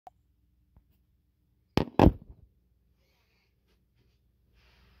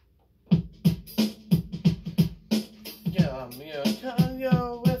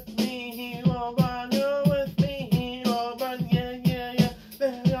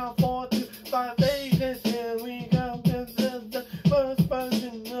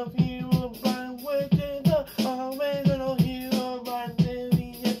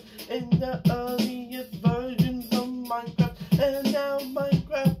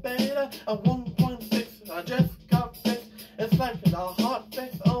a 1.6, I just got fixed. It's like a hot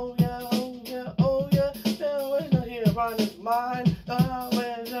fix. Oh yeah, oh yeah, oh yeah. There is no hero is mine. There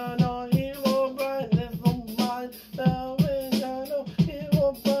is no hero Brian is mine. There is no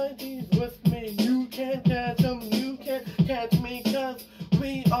hero Brian, he's with me. You can't catch him, you can't catch me, 'cause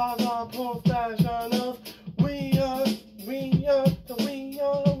we are the professionals. We are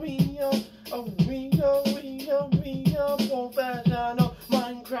professional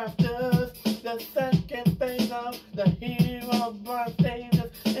Minecrafters. The second phase of the hero Brian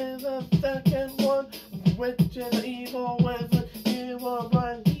phases is the second one, which is evil wizard. Hero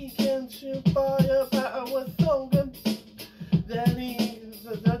Brian, he can shoot fire power so good that he's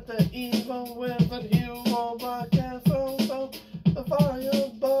the evil wizard. Hero Brian can throw the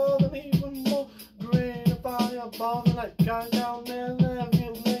fireball and even more greater fireballs. And that guy down there,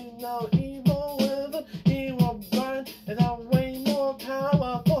 you may know, evil wizard. Hero Brian is a way more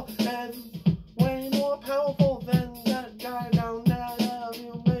powerful and way more powerful than that guy down there.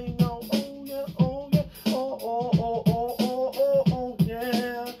 You may know. Oh yeah, oh yeah, oh oh oh oh oh oh oh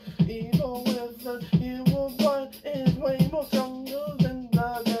yeah. Evil wizard, Hero Brian is way more stronger than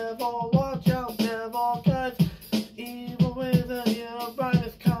the devil. Watch out, devil, 'cause evil wizard Hero Brian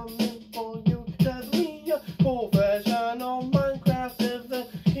is coming for you. 'Cause we are professional Minecrafters, the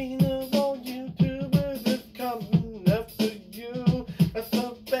king of all YouTubers is coming after you. That's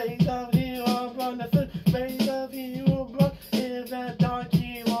the face of Hero Brian. That's the face of Hero Brian. Is that dark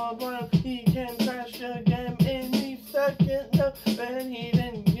Hero Brian? He can crash your game any second now. When he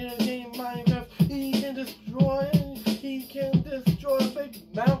didn't get a game Minecraft, he can destroy big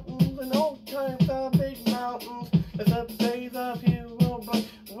mountains and all kinds of big mountains. It's the face of Hero Brian,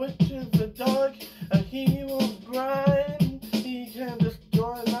 which is the dark Hero Brian. He can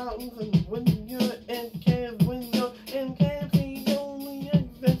destroy mountains, and when you're in caves, he only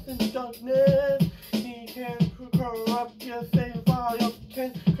exists in darkness. He can corrupt your save files,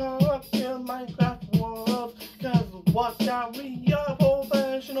 can corrupt your Minecraft world. 'Cause watch out, we are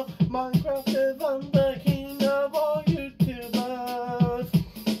professional Minecrafters. I'm the king of all YouTubers.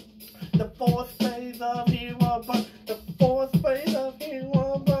 The fourth phase of Hero Brian, the fourth phase of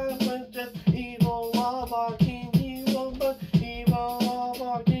Hero Brian, which is evil of our king Hero Brian, evil of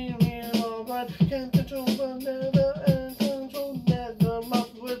our king Hero Brian, can control the nether and control nether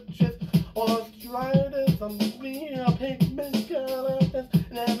mouse witches or striders. We are pigment skeletons,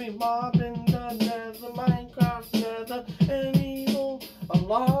 and every mob in the nether, Minecraft nether, and evil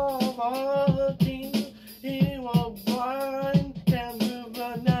of our king Hero Brian can move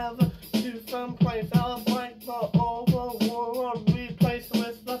the nether to someplace else, like the overworld, replace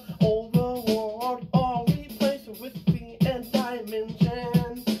with the overworld, or replace with the end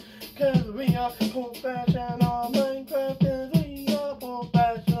dimension. 'Cause we are professional Minecrafters, we are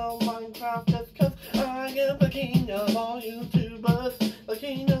professional Minecrafters. 'Cause I am the king of all YouTubers, the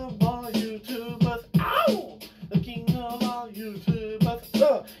king of all YouTubers. Ow! The king of all YouTubers.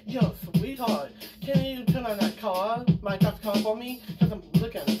 Yo, sweetheart, can you turn on that car, Minecraft car for me? 'Cause I'm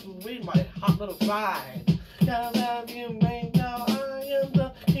looking sweet, my hot little bride. 'Cause as you may know, I am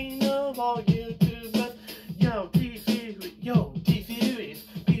the king of all YouTubers. Yo, T-Series,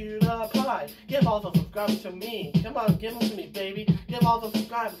 PewDiePie, give all the subscribers to me. Come on, give them to me, baby. Give all the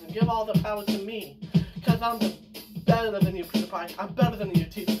subscribers and give all the power to me. 'Cause I'm better than you, PewDiePie. I'm better than you,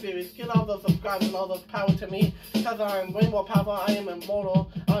 T-Series. Give all the subscribers and all the power to me. 'Cause I'm way more powerful. I am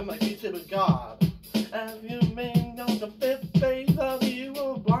immortal. I'm a YouTuber god. As you may know, the fifth phase of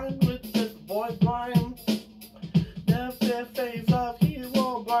Hero Brian, which is Void Brian. The fifth phase of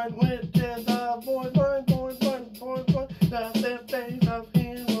Hero Brian, which is Void Brian, Void Brian, Void Brian. The fifth phase of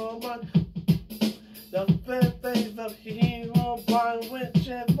Hero Brian. The fifth phase of Hero Brian, which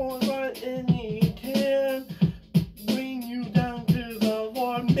is Void Brian, and he can bring you down to the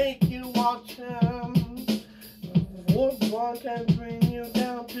void, make you watch him. Void Brian can bring you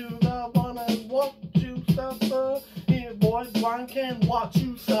down to the void and watch you suffer. Void Brian can watch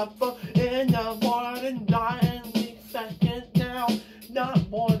you suffer in the void and die any second now. Not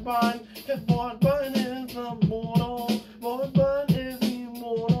Void Brian, 'cause Void Brian is immortal. Void Brian is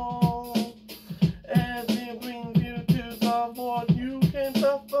immortal. As he brings you to the void, you can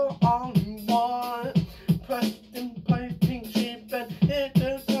suffer all you want. Press and place pink sheep and hit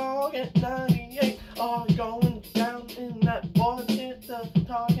the target. 98 are going down in that void. Hit the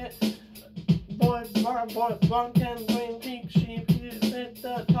target. Void Brian can bring pink sheep. Hit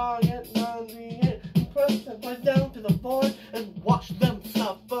the target. 98. Press and place down to the void and watch them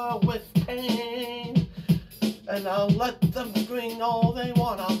suffer with pain. And I'll let them scream all they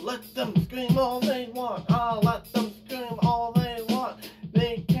want. I'll let them scream all they want. I'll let them scream all they want.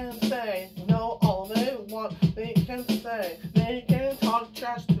 They can say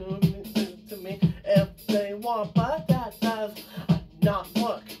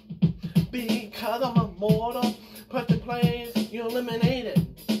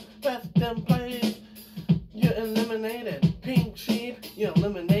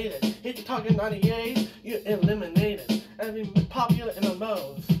 98, you're eliminated. Every popular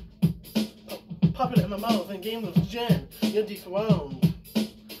MMOs. Popular MMOs and games with Gen, you're dethroned.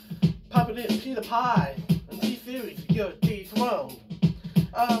 Popular Peter Pie and T-Series, you're dethroned.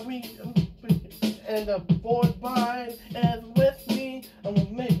 And the board bride is with me, and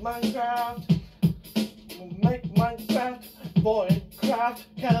we'll make Minecraft. We'll make Minecraft, Voidcraft,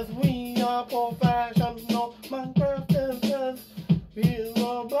 cause we are professional Minecrafters.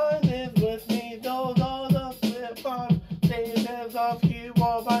 Herobrine is with me, those are the flip-flop stages of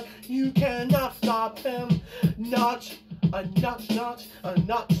Herobrine. You cannot stop him. Notch, a notch, notch, a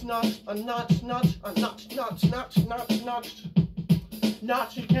notch, notch, a notch, notch, a notch, notch, notch, notch, notch.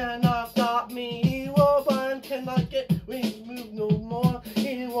 Notch, you cannot stop me. Herobrine cannot get removed no more.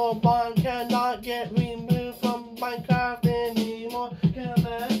 Herobrine cannot get removed from Minecraft anymore. Cause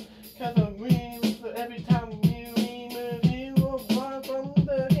every time you remove Herobrine from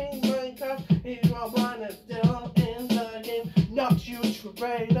the game Minecraft, Herobrine is still in the game. Notch, you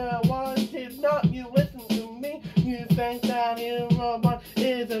traitor, why did not you listen to me? You think that Herobrine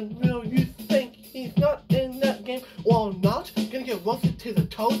isn't real, you think he's not in that game. Well, Notch, gonna get roasted to the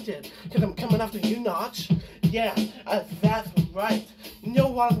toasted, cause I'm coming after you, Notch. Yeah, that's right. You know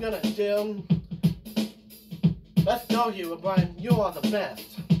what I'm gonna do? Let's go, Herobrine, you are the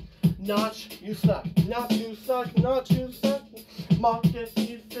best. Notch, you suck. Notch, you suck. Notch, you suck. Marcus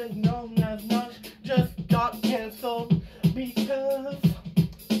Houston, known as Notch, just got cancelled because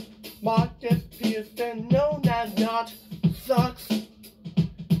Marcus Houston, known as Notch, sucks.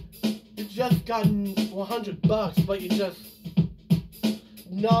 You just got $100, but you just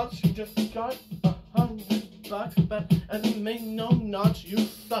Notch, you just got $100, but as you may know, Notch, you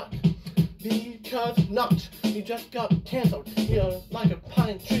suck. Because Notch, you just got cancelled. You're like a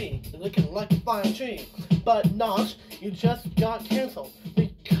pine tree, you're looking like a fine tree. But Notch, you just got cancelled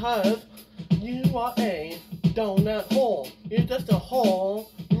because you are a donut hole. You're just a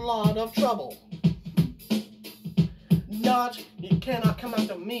whole lot of trouble. Notch, you cannot come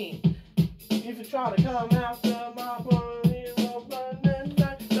after me. If you try to come after my body, and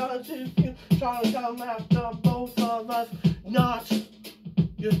Notch, if you try to come after both of us, Notch,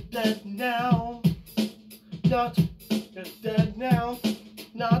 you're dead now. Notch, you're dead now.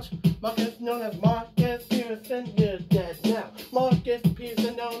 Notch, Marcus, known as Marcus Pearson, you're dead now. Marcus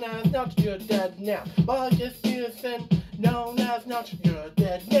Pearson, known as Notch, you're dead now. Marcus Pearson, known as Notch, you're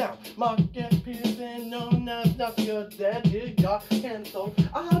dead now. Marcus Pearson, known as Notch, you're dead. You got cancelled.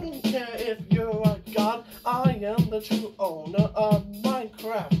 I don't care if you're a god. I am the true owner of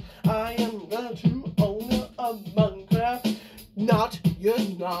Minecraft. I am the true owner of Minecraft. Not, you're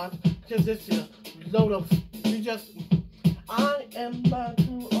not, because it's a load of, I am the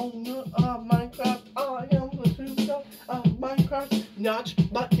true owner of Minecraft. I am the true owner of Minecraft. Not,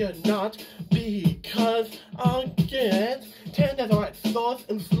 but you're not, because I'll get 10 netherite swords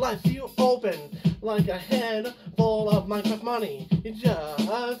and slice you open like a head full of Minecraft money. You're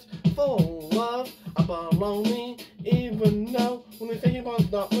just full of a baloney, even though when they say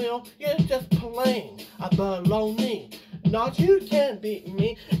it's not real, you're just plain a baloney. Notch, you can't beat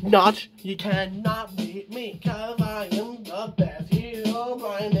me. Notch, you cannot beat me, cause I am the best.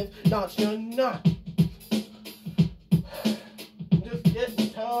 Herobrine is Notch, you're not. Just getting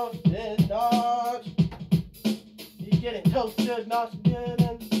toasted, Notch. You're getting toasted, Notch.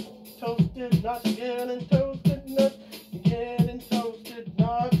 Getting toasted, Notch. Getting toasted, Notch. You're getting toasted,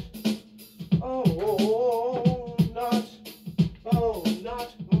 Notch. Oh, Notch. Oh,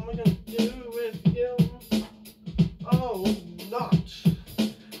 Notch. What am I gonna do with you? Oh, Notch.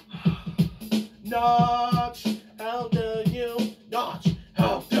 Notch, how dare you? Notch,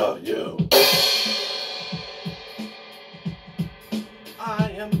 how dare you?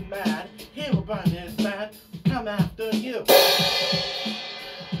 I am mad. Herobrine is mad. Come after you.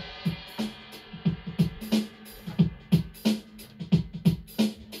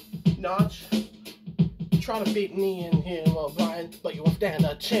 Notch, try to beat me in Herobrine, but you won't stand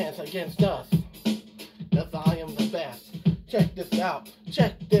a chance against us. Cause I am the best. Check this out.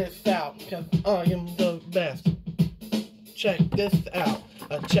 Check this out. Cause I am the best. Check this out.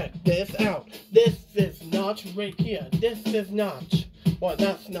 Check this out. This is Notch right here. This is Notch. Well,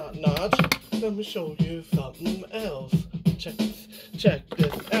 that's not Notch. Let me show you something else. Check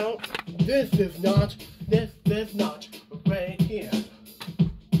this out. This is Notch. This is Notch right here.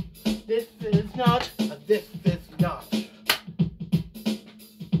 This is Notch. This is Notch.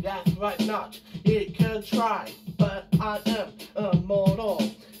 That's right, Notch. It could try, but I am immortal.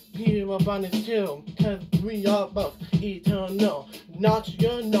 Herobrine is too, cause we are both eternal. Notch,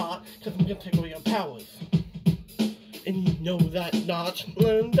 you're not, cause I'm gonna take away your powers. and you know that not.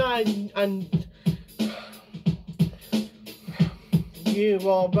 And you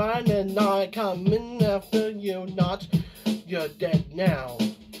are right, and I coming after you not. You're dead now.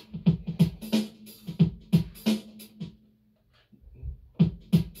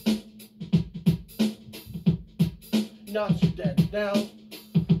 Not dead now.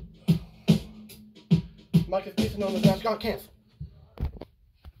 Mike is pissing on the desk. I can't.